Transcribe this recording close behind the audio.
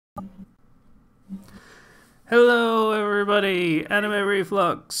Hello, everybody! Anime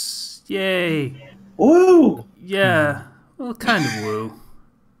Reflux! Yay! Woo! Yeah, well, kind of woo.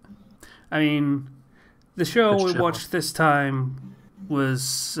 I mean, the show Just we chilling. watched this time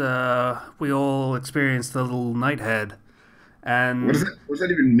was, we all experienced the little Nighthead. What does And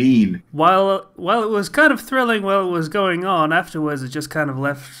that even mean? while it was kind of thrilling while it was going on, afterwards it just kind of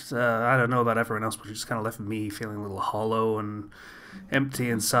left, I don't know about everyone else, but it just kind of left me feeling a little hollow and empty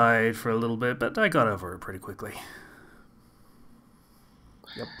inside for a little bit, but I got over it pretty quickly.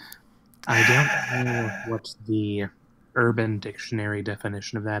 Yep. I don't know what the Urban Dictionary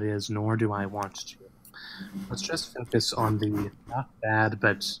definition of that is, nor do I want to. Let's just focus on the not bad,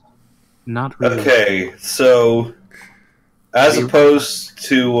 but not really. Okay, so as opposed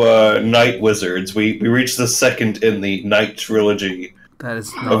to Night Wizards, we reached the second in the Night trilogy, That is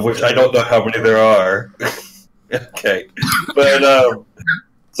of not which I don't know how many there are. Okay, but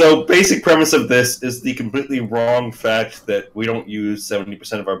so basic premise of this is the completely wrong fact that we don't use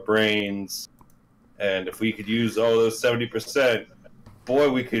 70% of our brains, and if we could use all those 70%, boy,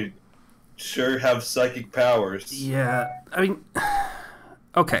 we could sure have psychic powers. Yeah, I mean,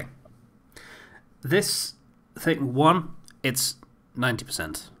 okay. This thing, one, it's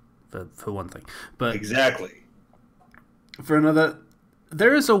 90% for one thing. But Exactly. for another,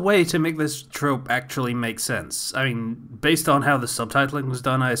 there is a way to make this trope actually make sense. I mean, based on how the subtitling was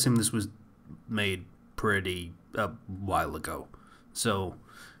done, I assume this was made pretty a while ago. So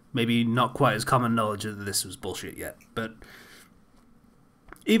maybe not quite as common knowledge that this was bullshit yet. But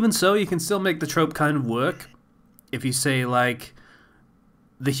even so, you can still make the trope kind of work if you say, like,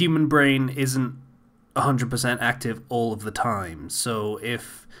 the human brain isn't 100% active all of the time. So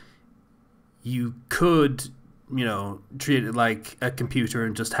if you could, treat it like a computer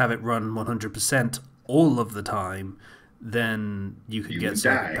and just have it run 100% all of the time, then you could get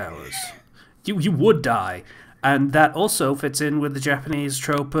psychic powers. You would die. And that also fits in with the Japanese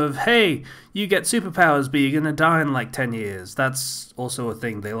trope of, hey, you get superpowers, but you're going to die in like 10 years. That's also a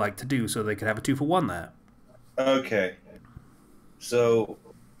thing they like to do, so they could have a 2-for-1 there. Okay. So,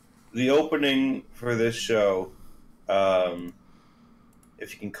 the opening for this show,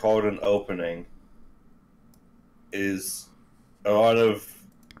 if you can call it an opening, is a lot of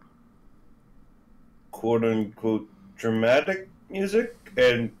quote-unquote dramatic music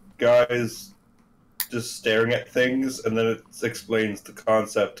and guys just staring at things, and then it explains the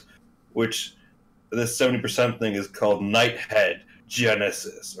concept, which this 70% thing is called Nighthead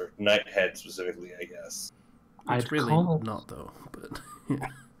Genesis, or Nighthead specifically, I guess. It's I'd really call it, not, though. But yeah.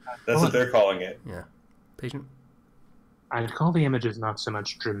 That's what they're calling it. Yeah. Patient? I'd call the images not so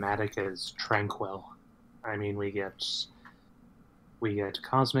much dramatic as tranquil. I mean, we get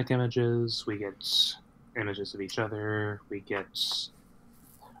cosmic images, we get images of each other, we get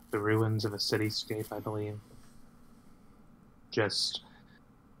the ruins of a cityscape, I believe. Just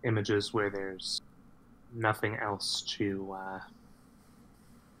images where there's nothing else to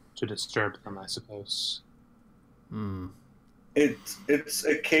disturb them, I suppose. Hmm. It's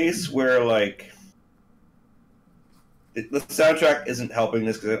a case where, like, the soundtrack isn't helping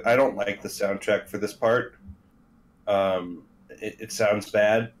this, because I don't like the soundtrack for this part. It sounds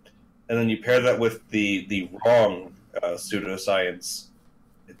bad, and then you pair that with the wrong pseudoscience.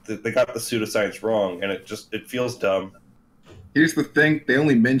 They got the pseudoscience wrong, and it feels dumb. Here's the thing: they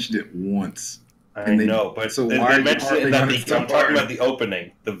only mentioned it once. I know, but so they why are you mentioned it in harping on that it so I'm talking hard? about the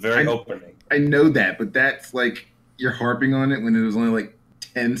opening, the very opening. I know that, but that's like you're harping on it when it was only like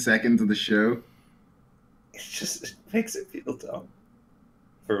 10 seconds of the show. It makes it feel dumb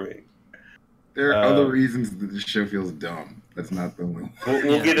for me. There are other reasons that the show feels dumb. That's not the one.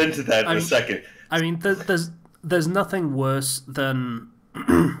 We'll get into that in a second. I mean, there's nothing worse than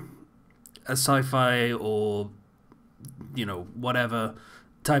a sci-fi or whatever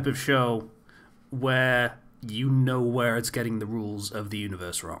type of show where you know where it's getting the rules of the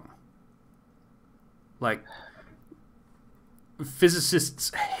universe wrong. Like,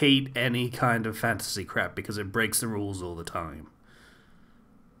 physicists hate any kind of fantasy crap because it breaks the rules all the time.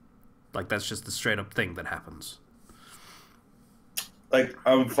 Like, that's just the straight up thing that happens. Like,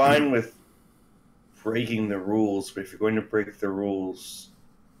 I'm fine with breaking the rules, but if you're going to break the rules,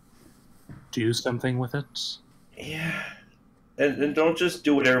 do something with it. Yeah. And don't just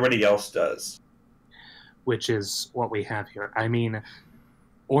do what everybody else does. Which is what we have here. I mean,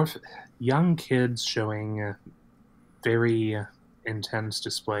 young kids showing very intense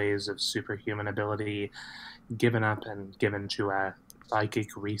displays of superhuman ability, given up and given to a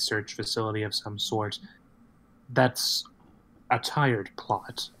psychic research facility of some sort. That's a tired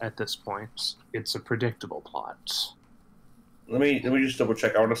plot at this point. It's a predictable plot. let me just double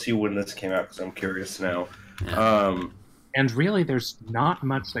check. I want to see when this came out because I'm curious now. Yeah. And really, there's not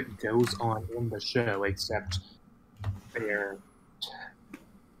much that goes on in the show except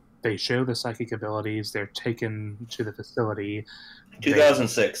they show the psychic abilities. They're taken to the facility.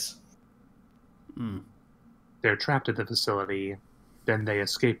 2006. They're trapped at the facility. Then they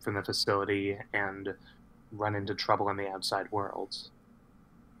escape from the facility and run into trouble in the outside world.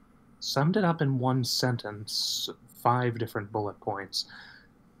 Summed it up in one sentence, 5 different bullet points.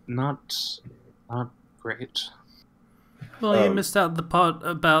 Not great. Well, you missed out the part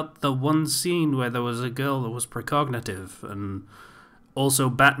about the one scene where there was a girl that was precognitive, and also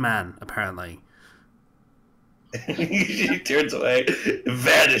Batman, apparently. She turns away,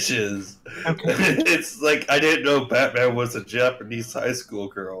 vanishes. Okay. It's like, I didn't know Batman was a Japanese high school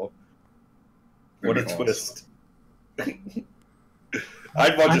girl. What a twist.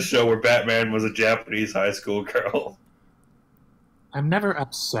 I'd watch a show where Batman was a Japanese high school girl. I'm never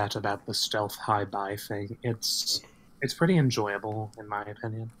upset about the stealth hi-bi thing. It's pretty enjoyable, in my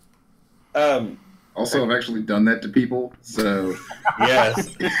opinion. Also, I've actually done that to people, so...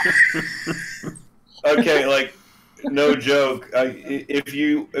 Yes. Okay, like, no joke. If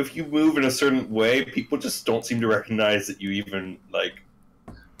you move in a certain way, people just don't seem to recognize that you even, like,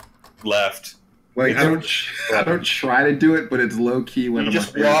 left. Like, I don't try to do it, but it's low-key when you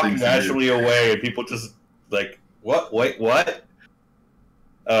just walk naturally away, and people just, like, what? Wait, what?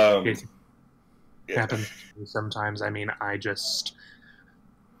 It happens to me sometimes. I mean,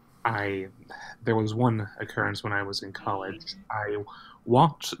 there was one occurrence when I was in college. I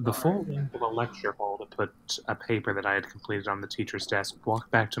walked the full length of a lecture hall to put a paper that I had completed on the teacher's desk, walked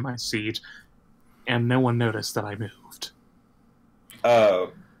back to my seat, and no one noticed that I moved.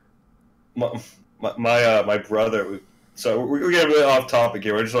 My brother. So we're getting really off topic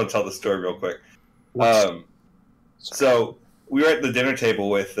here. I just want to tell the story real quick. So we were at the dinner table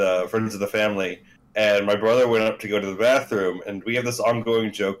with friends of the family, and my brother went up to go to the bathroom, and we have this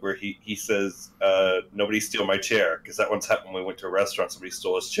ongoing joke where he says, "Nobody steal my chair," because that once happened when we went to a restaurant. Somebody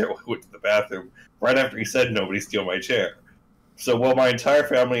stole his chair when we went to the bathroom. Right after he said, "Nobody steal my chair." So while my entire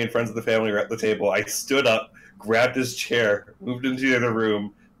family and friends of the family were at the table, I stood up, grabbed his chair, moved into the other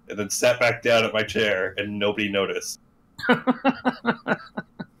room, and then sat back down at my chair, and nobody noticed.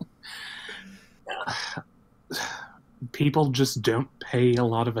 People just don't pay a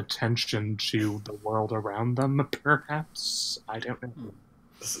lot of attention to the world around them, perhaps? I don't know.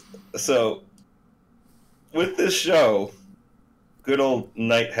 So, with this show, good old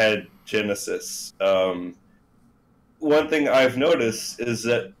Nighthead Genesis, one thing I've noticed is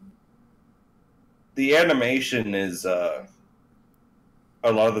that the animation is a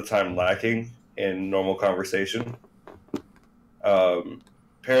lot of the time lacking in normal conversation.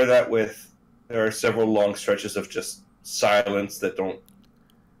 Pair that with, there are several long stretches of just silence that don't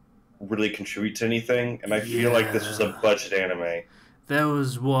really contribute to anything, and I feel like this was a budget anime. There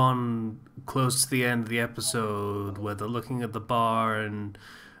was one close to the end of the episode where they're looking at the bar, and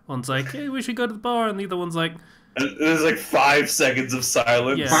one's like, "Hey, we should go to the bar," and the other one's like... And there's like 5 seconds of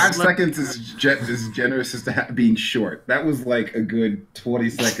silence. Yeah. 5 seconds is generous as to being short. That was like a good 20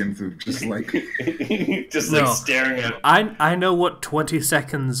 seconds of just like... just like staring at... I know what 20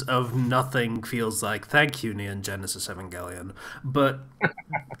 seconds of nothing feels like. Thank you, Neon Genesis Evangelion. But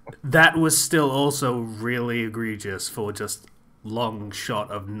that was still also really egregious for just long shot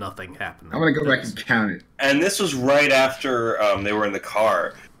of nothing happening. I'm going to go back and count it. And this was right after they were in the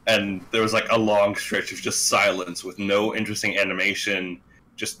car, and there was like a long stretch of just silence with no interesting animation,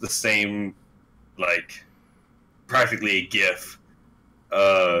 just the same, like, practically a GIF.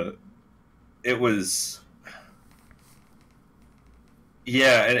 It was...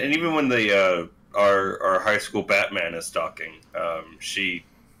 Yeah, and even when the our high school Batman is talking,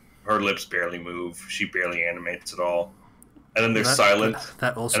 her lips barely move, she barely animates at all. And then there's silence.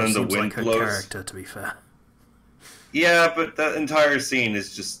 That also and then seems the wind like her blows. character, to be fair. Yeah, but that entire scene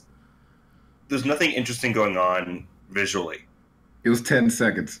is just... There's nothing interesting going on visually. It was 10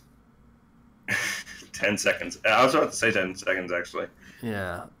 seconds. 10 seconds. I was about to say 10 seconds, actually.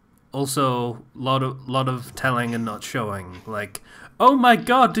 Yeah. Also, lot of telling and not showing. Like, oh my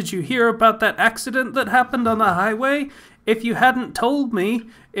god, did you hear about that accident that happened on the highway? If you hadn't told me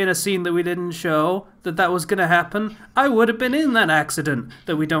in a scene that we didn't show that was going to happen, I would have been in that accident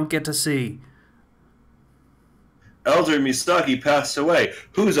that we don't get to see. Elder Misaki passed away.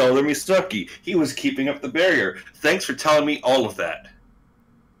 Who's Elder Misaki? He was keeping up the barrier. Thanks for telling me all of that.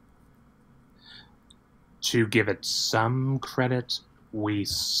 To give it some credit, we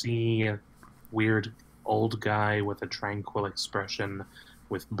see a weird old guy with a tranquil expression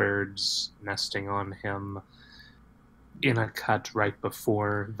with birds nesting on him. in a cut right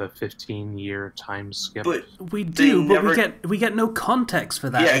before the 15-year time skip. But We do, but never... we get no context for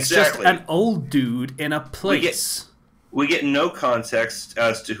that. Yeah, it's exactly. just an old dude in a place. We get no context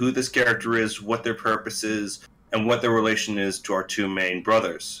as to who this character is, what their purpose is, and what their relation is to our two main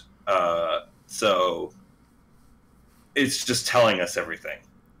brothers. So it's just telling us everything.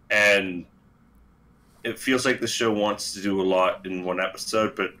 And it feels like the show wants to do a lot in one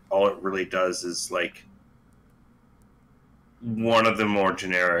episode, but all it really does is, like, one of the more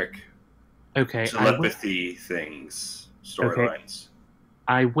generic telepathy things, storylines.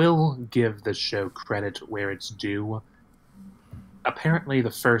 I will give the show credit where it's due. Apparently,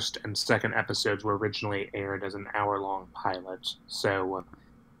 the first and second episodes were originally aired as an hour-long pilot, so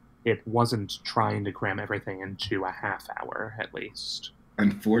it wasn't trying to cram everything into a half hour, at least.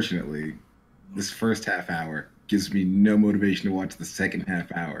 Unfortunately, this first half hour gives me no motivation to watch the second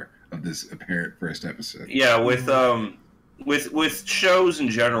half hour of this apparent first episode. Yeah, with shows in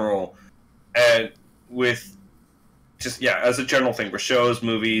general, and with just, as a general thing, for shows,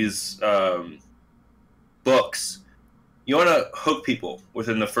 movies, books, you want to hook people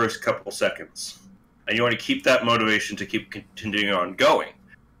within the first couple seconds, and you want to keep that motivation to keep continuing on going.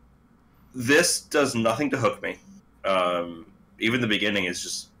 This does nothing to hook me. Even the beginning is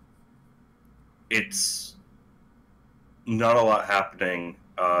just, it's not a lot happening.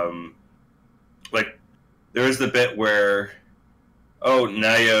 Like, there is the bit where,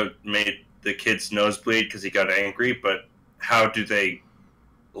 Naya made the kid's nose bleed because he got angry, but how do they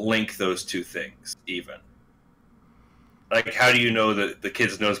link those two things, even? Like, how do you know that the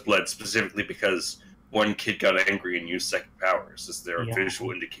kid's nose bled specifically because one kid got angry and used psychic powers? Is there a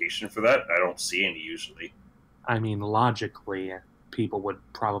visual indication for that? I don't see any, usually. I mean, logically, people would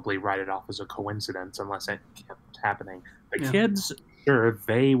probably write it off as a coincidence unless it kept happening. The kids, sure,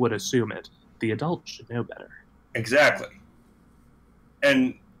 they would assume it. The adults should know better. Exactly.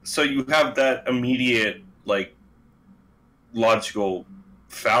 And so you have that immediate, like, logical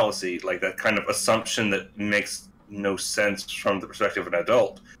fallacy, like that kind of assumption that makes no sense from the perspective of an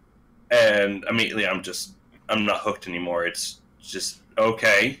adult. And immediately I'm not hooked anymore. It's just,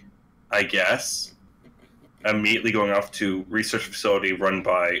 okay, I guess. Immediately going off to research facility run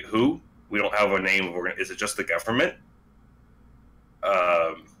by who? We don't have a name of is it just the government?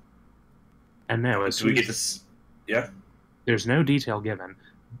 And no, as do we get this? Yeah. There's no detail given.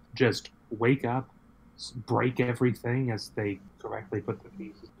 Just wake up, break everything as they correctly put the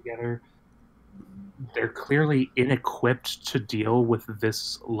pieces together. They're clearly inequipped to deal with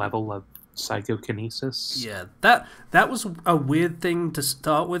this level of psychokinesis. Yeah, that was a weird thing to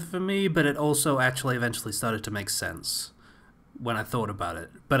start with for me, but it also actually eventually started to make sense when I thought about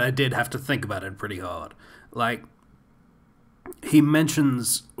it. But I did have to think about it pretty hard. Like, he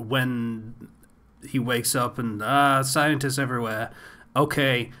mentions when he wakes up and, scientists everywhere.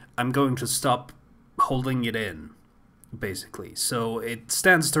 Okay, I'm going to stop holding it in, basically. So it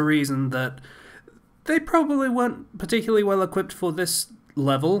stands to reason that they probably weren't particularly well equipped for this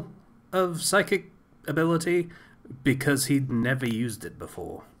level of psychic ability because he'd never used it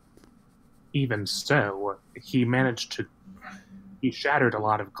before. Even so, he shattered a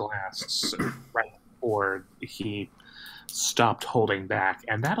lot of glass right before he stopped holding back,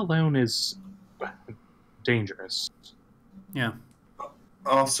 and that alone is dangerous. Yeah.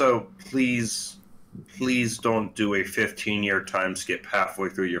 Also, please don't do a 15-year time skip halfway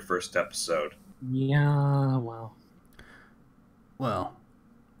through your first episode. Yeah, well.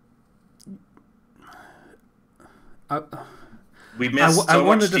 We missed I so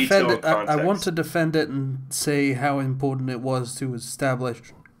want much to defend detail it. and I want context. to defend it and say how important it was to establish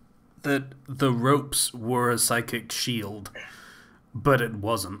that the ropes were a psychic shield, but it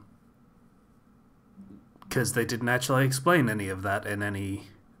wasn't. Because they didn't actually explain any of that in any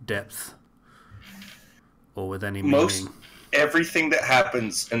depth or with any meaning. Everything that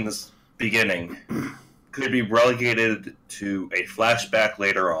happens in this beginning could be relegated to a flashback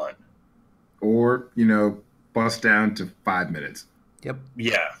later on. Or, bust down to 5 minutes. Yep.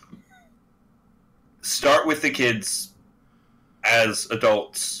 Yeah. Start with the kids as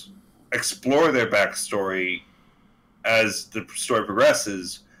adults. Explore their backstory as the story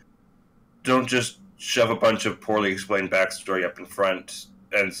progresses. Don't just shove a bunch of poorly explained backstory up in front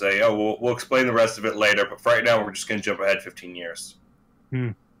and say, we'll explain the rest of it later, but for right now we're just going to jump ahead 15 years.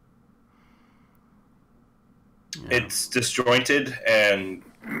 Yeah. It's disjointed, and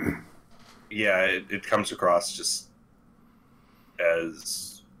it comes across just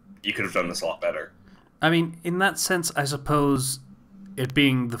as you could have done this a lot better. I mean, in that sense, I suppose it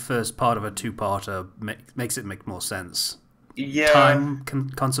being the first part of a two-parter makes it make more sense. Yeah. Time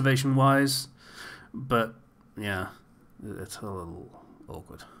conservation-wise. But, yeah. It's a little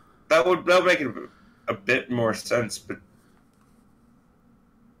awkward. That would make it a bit more sense, but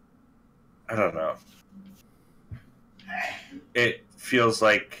I don't know. It feels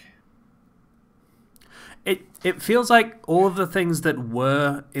like it feels like all of the things that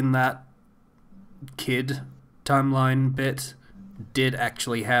were in that kid timeline bit did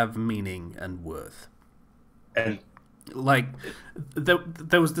actually have meaning and worth. and Like,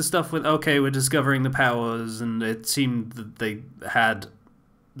 there was the stuff with, okay, we're discovering the powers, and it seemed that they had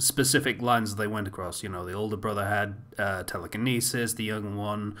specific lines that they went across. You know, the older brother had telekinesis, the younger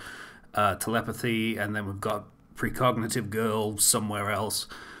one telepathy, and then we've got precognitive girl somewhere else.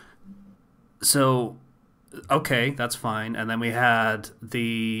 So, okay, that's fine. And then we had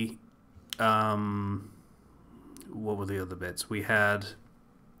the... what were the other bits? We had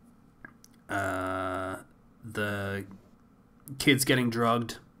the kids getting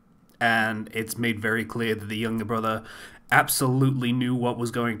drugged, and it's made very clear that the younger brother absolutely knew what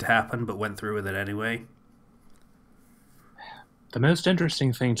was going to happen, but went through with it anyway. The most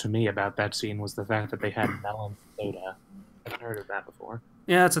interesting thing to me about that scene was the fact that they had melon soda. I've heard of that before.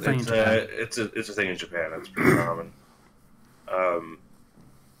 Yeah, it's a thing in Japan. it's a thing in Japan. It's pretty common.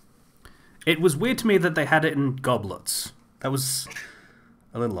 It was weird to me that they had it in goblets. That was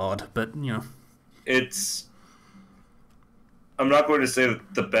a little odd, but, you know. It's... I'm not going to say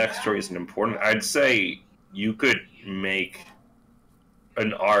that the backstory isn't important. I'd say you could make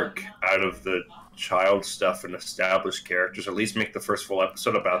an arc out of the child stuff and establish characters, or at least make the first full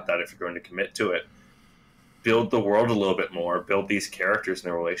episode about that if you're going to commit to it. Build the world a little bit more, build these characters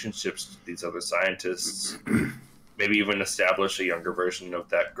and their relationships to these other scientists. Maybe even establish a younger version of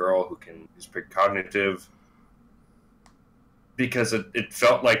that girl who's precognitive. Because it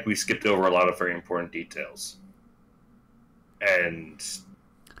felt like we skipped over a lot of very important details. And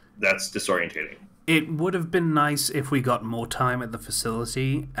that's disorientating. It would have been nice if we got more time at the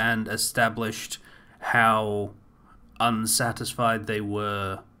facility and established how unsatisfied they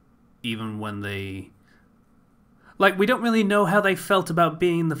were even when they... Like, we don't really know how they felt about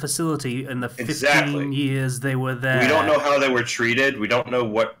being in the facility in the 15 years they were there. We don't know how they were treated. We don't know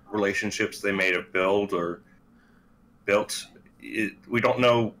what relationships they may have built. We don't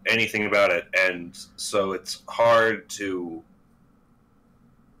know anything about it. And so it's hard to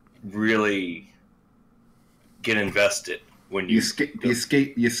really get invested when you...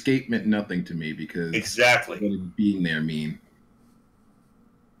 The escape meant nothing to me because... Exactly. What did being there mean?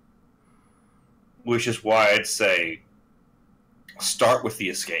 Which is why I'd say start with the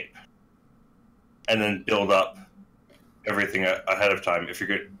escape and then build up everything ahead of time if you're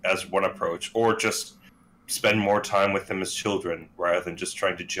good as one approach, or just spend more time with them as children rather than just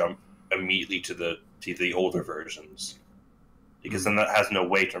trying to jump immediately to the older versions, because then that has no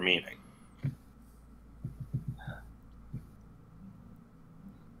weight or meaning.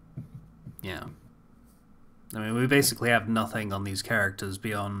 Yeah. I mean, we basically have nothing on these characters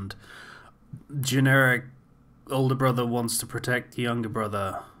beyond generic older brother wants to protect the younger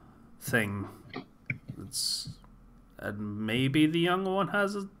brother thing. And maybe the younger one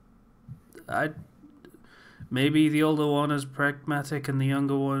has maybe the older one is pragmatic and the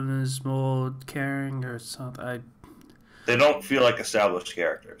younger one is more caring or something. They don't feel like established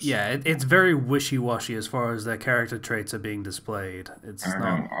characters. Yeah, it's very wishy-washy as far as their character traits are being displayed. It's I don't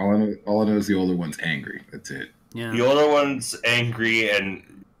not... know. All I know is the older one's angry. That's it. Yeah. The older one's angry and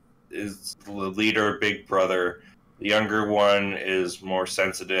is the leader, big brother. The younger one is more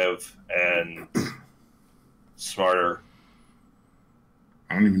sensitive and smarter.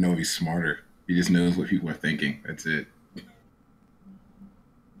 I don't even know if he's smarter. He just knows what people are thinking. That's it.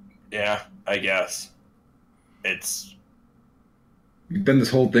 Yeah, I guess. We've done this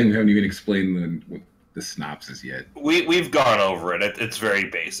whole thing. We haven't even explained the synopsis yet. We've gone over it. It's very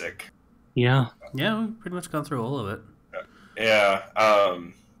basic. Yeah. Yeah, we've pretty much gone through all of it. Yeah.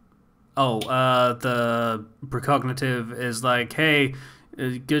 The precognitive is like, hey,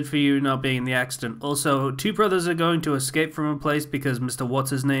 good for you not being in the accident. Also, two brothers are going to escape from a place because Mr.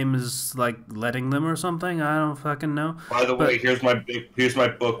 What's-His-Name is, like, letting them or something. I don't fucking know. By the way, here's my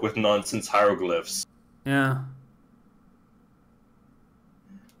book with nonsense hieroglyphs. Yeah.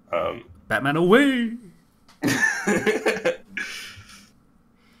 Batman away!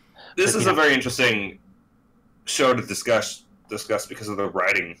 This is a very interesting show to discuss because of the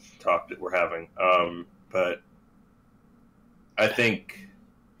writing talk that we're having. But I think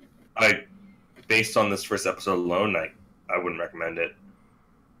based on this first episode alone, I wouldn't recommend it.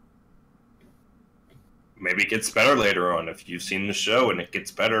 Maybe it gets better later on. If you've seen the show and it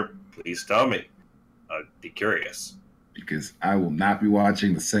gets better, please tell me. I'd be curious. Because I will not be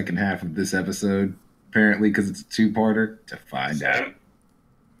watching the second half of this episode apparently, because it's a two-parter, to find out. Same.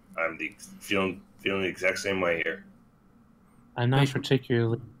 I'm feeling the exact same way here. I'm not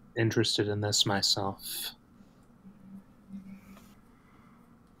particularly interested in this myself.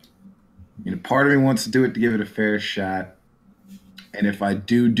 Part of me wants to do it to give it a fair shot. And if I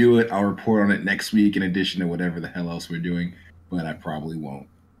do it, I'll report on it next week in addition to whatever the hell else we're doing. But I probably won't.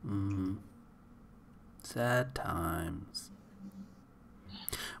 Mm-hmm. Sad times.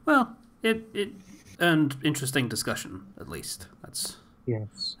 Well, it earned interesting discussion, at least. That's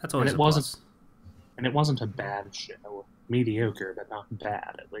always a plus. And it wasn't a bad show. Mediocre, but not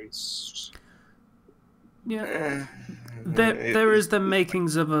bad, at least. Yeah, there is the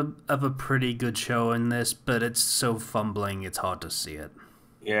makings of a pretty good show in this, but it's so fumbling it's hard to see it.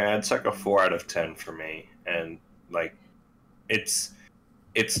 Yeah, it's like a 4 out of 10 for me, and like, it's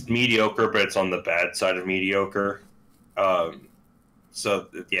mediocre, but it's on the bad side of mediocre. So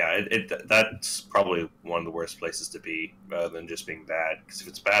yeah, that's probably one of the worst places to be, rather than just being bad. Because if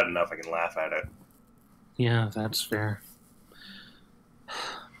it's bad enough, I can laugh at it. Yeah, that's fair.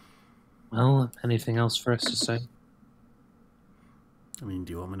 Well, anything else for us to say? I mean,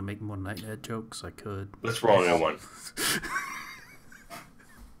 do you want me to make more Nighthead jokes? I could. Let's roll another one.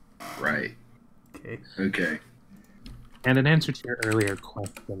 Right. Okay. And in answer to your earlier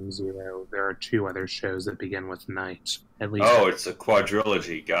question, Zero, there are 2 other shows that begin with night. At least. Oh, it's a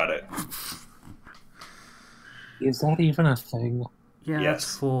quadrilogy. Got it. Is that even a thing? Yeah, Yes.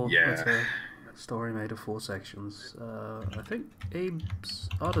 that's 4. Yeah. That's a story made of 4 sections. I think Abe's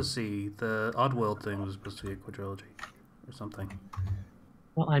Odyssey, the Oddworld thing, was supposed to be a quadrilogy or something.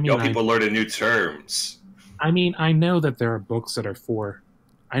 Well, I mean, Y'all people learning new terms. I mean, I know that there are books that are 4.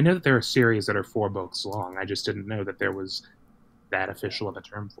 I know that there are series that are 4 books long. I just didn't know that there was that official of a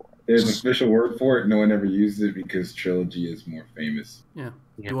term for it. There's an official word for it. No one ever uses it because trilogy is more famous. Yeah.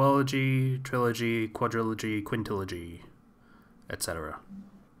 Duology, trilogy, quadrilogy, quintilogy, etc.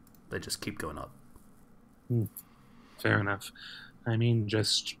 They just keep going up. Fair enough. I mean,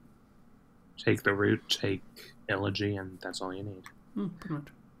 just take the root, take elegy, and that's all you need. Pretty much.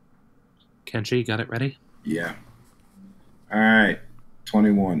 Kenji, got it ready? Yeah. All right.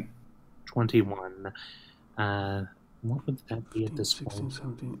 21. 21. What would that be at this 16, point?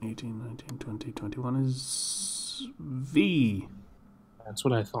 17, 18, 19, 20, 21 is V. That's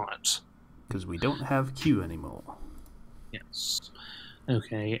what I thought. Because we don't have Q anymore. Yes.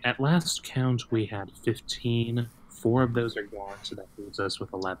 Okay, at last count we had 15. 4 of those are gone, so that leaves us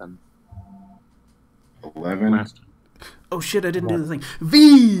with 11. 11. Oh shit, I didn't do the thing.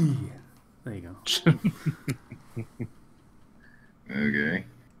 V! There you go. Okay.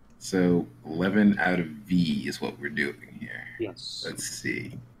 So 11 out of V is what we're doing here. Yes. Let's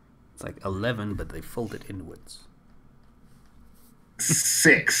see. It's like 11, but they fold it inwards.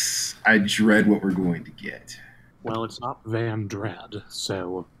 6. I dread what we're going to get. Well, it's not Van Dread,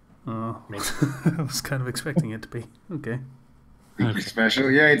 so... Oh, I was kind of expecting it to be. Okay. Think you're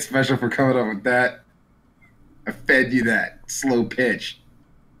special? Yeah, it's special for coming up with that. I fed you that slow pitch.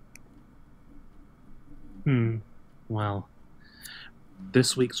 Well,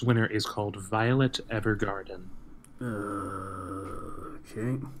 this week's winner is called Violet Evergarden.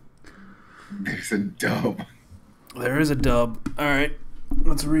 Okay. There's a dub. There is a dub. Alright,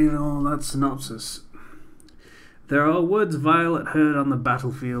 let's read all that synopsis. There are words Violet heard on the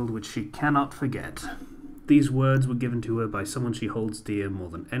battlefield which she cannot forget. These words were given to her by someone she holds dear more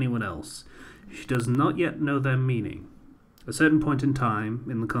than anyone else. She does not yet know their meaning. At a certain point in time,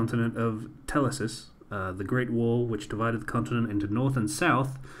 in the continent of Telesis, the Great War which divided the continent into North and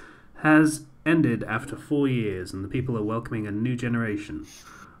South, has ended after 4 years, and the people are welcoming a new generation.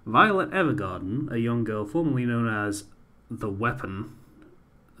 Violet Evergarden, a young girl formerly known as the Weapon,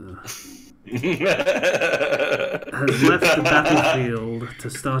 has left the battlefield to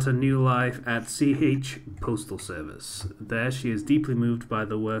start a new life at CH Postal Service. There she is deeply moved by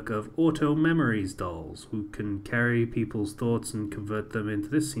the work of Auto Memories dolls, who can carry people's thoughts and convert them into...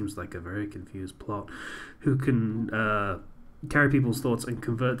 This seems like a very confused plot. Who can carry people's thoughts and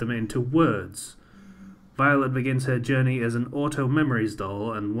convert them into words. Violet begins her journey as an Auto Memories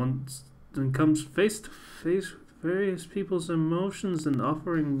doll and comes face to face with various people's emotions and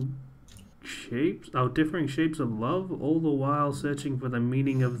offering differing shapes of love, all the while searching for the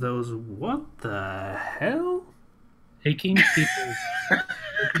meaning of those... What the hell? Taking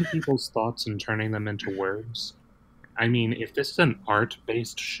people's thoughts and turning them into words. I mean, if this is an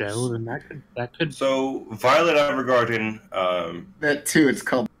art-based show, then that could. So, Violet Evergarden, That too, it's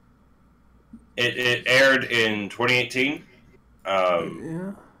called... it aired in 2018.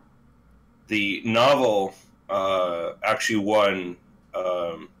 Yeah. The novel actually won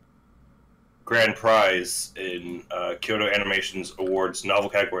grand prize in Kyoto Animation's Awards novel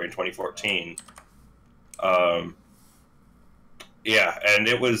category in 2014. Yeah, and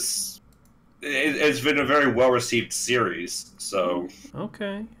it's been a very well-received series, so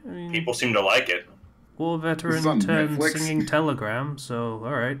Okay, I mean, people seem to like it. war This is veteran on turned Netflix. singing telegram. So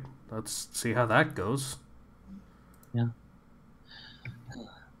all right, let's see how that goes. Yeah.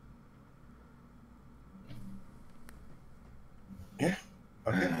 Okay.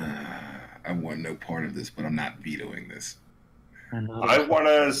 I want no part of this, but I'm not vetoing this. I want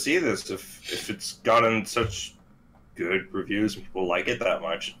to see this. If it's gotten such good reviews and people like it that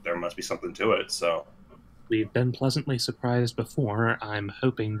much, there must be something to it. So We've been pleasantly surprised before. I'm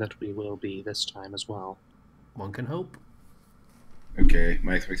hoping that we will be this time as well. One can hope. Okay,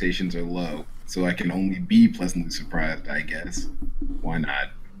 my expectations are low, so I can only be pleasantly surprised, I guess. Why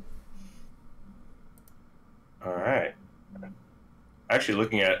not? all right. Actually,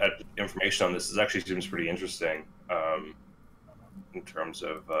 looking at information on this actually seems pretty interesting in terms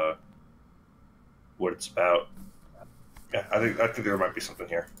of what it's about. Yeah, I think there might be something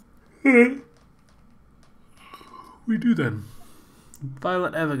here. We do then.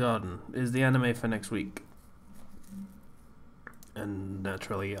 Violet Evergarden is the anime for next week. And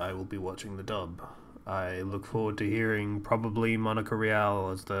naturally, I will be watching the dub. I look forward to hearing probably Monica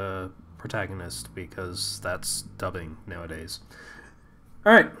Rial as the protagonist, because that's dubbing nowadays.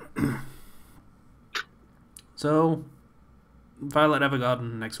 Alright. So, Violet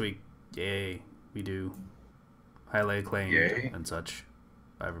Evergarden next week. Yay, we do. Highly acclaimed Yay. and such.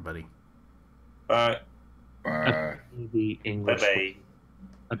 Bye, everybody. But The English, bye.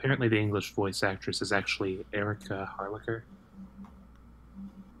 apparently, the English voice actress is actually Erica Harlacher.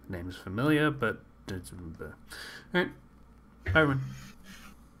 Name is familiar, but it's... Alright. Bye, everyone.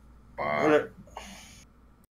 Bye. Okay.